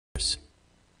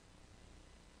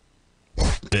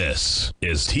This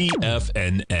is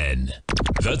TFNN,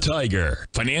 the Tiger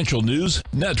Financial News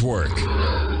Network.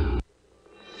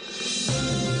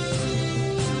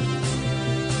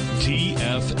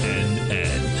 TFNN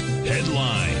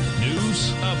Headline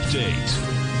News Update.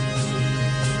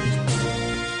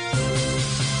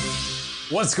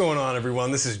 What's going on,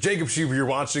 everyone? This is Jacob Schubert. You're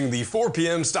watching the 4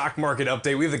 p.m. stock market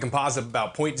update. We have the composite up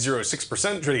about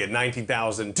 0.06%, trading at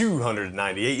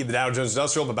 19,298. The Dow Jones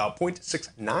Industrial up about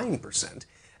 0.69%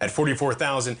 at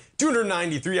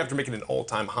 44,293 after making an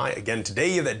all-time high again today.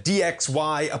 You have that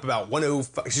DXY up about up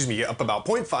about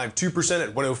 0.52%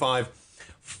 at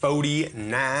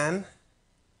 105.49.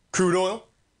 Crude oil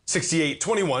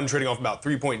 68.21, trading off about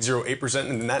 3.08%,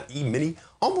 and then that E-mini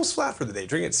almost flat for the day,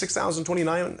 trading at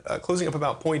 6,029, closing up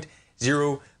about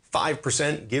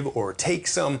 0.05%, give or take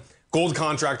some. Gold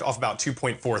contract off about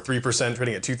 2.43%,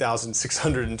 trading at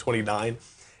 2,629.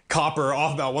 Copper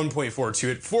off about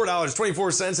 1.42 at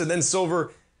 $4.24, and then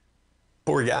silver,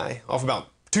 poor guy, off about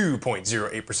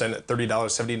 2.08% at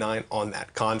 $30.79 on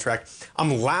that contract.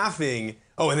 I'm laughing.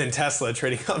 Oh, and then Tesla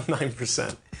trading up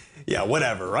 9%. Yeah,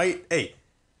 whatever, right? Hey,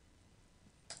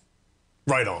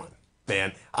 right on,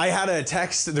 man. I had a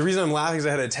text. The reason I'm laughing is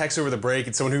I had a text over the break,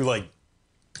 and someone who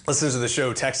listens to the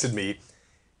show texted me,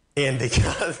 and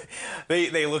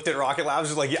they looked at Rocket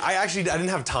Labs. I didn't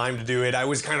have time to do it. I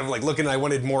was kind of looking. I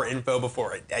wanted more info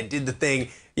before I did the thing.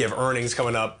 You have earnings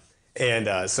coming up,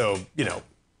 and so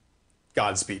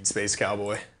Godspeed, Space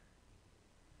Cowboy.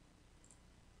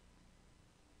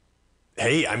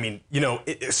 Hey, I mean,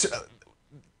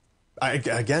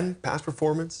 again, past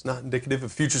performance, not indicative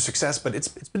of future success, but it's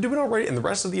been doing all right, and the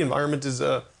rest of the environment is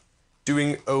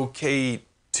doing okay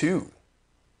too.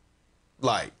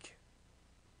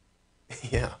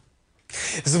 Yeah.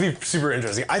 This will be super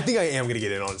interesting. I think I am going to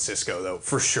get in on Cisco, though,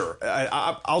 for sure.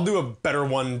 I'll do a better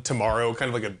one tomorrow, kind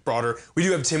of like a broader. We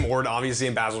do have Tim Ord, obviously,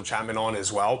 and Basil Chapman on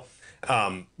as well.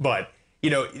 But,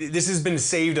 this has been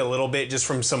saved a little bit just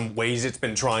from some ways it's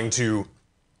been trying to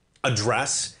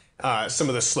address some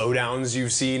of the slowdowns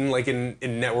you've seen, in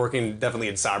networking, definitely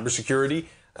in cybersecurity.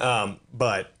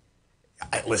 But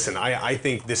listen, I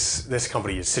think this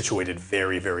company is situated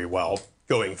very, very well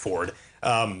going forward.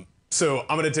 So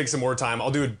I'm going to take some more time.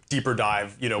 I'll do a deeper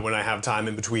dive, when I have time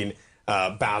in between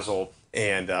Basil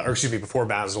and, before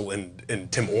Basil and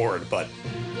Tim Ord. But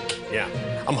yeah,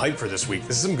 I'm hyped for this week.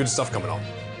 This is some good stuff coming on.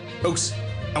 Folks,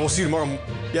 I will see you tomorrow,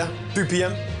 3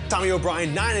 p.m. Tommy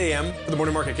O'Brien, 9 a.m. for the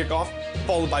morning market kickoff,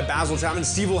 followed by Basil Chapman.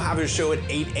 Steve will have his show at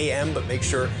 8 a.m., but make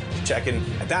sure to check in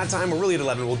at that time, or really at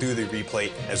 11. We'll do the replay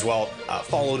as well,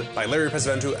 followed by Larry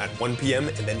Pesavento at 1 p.m.,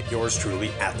 and then yours truly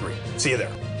at 3. See you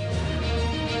there.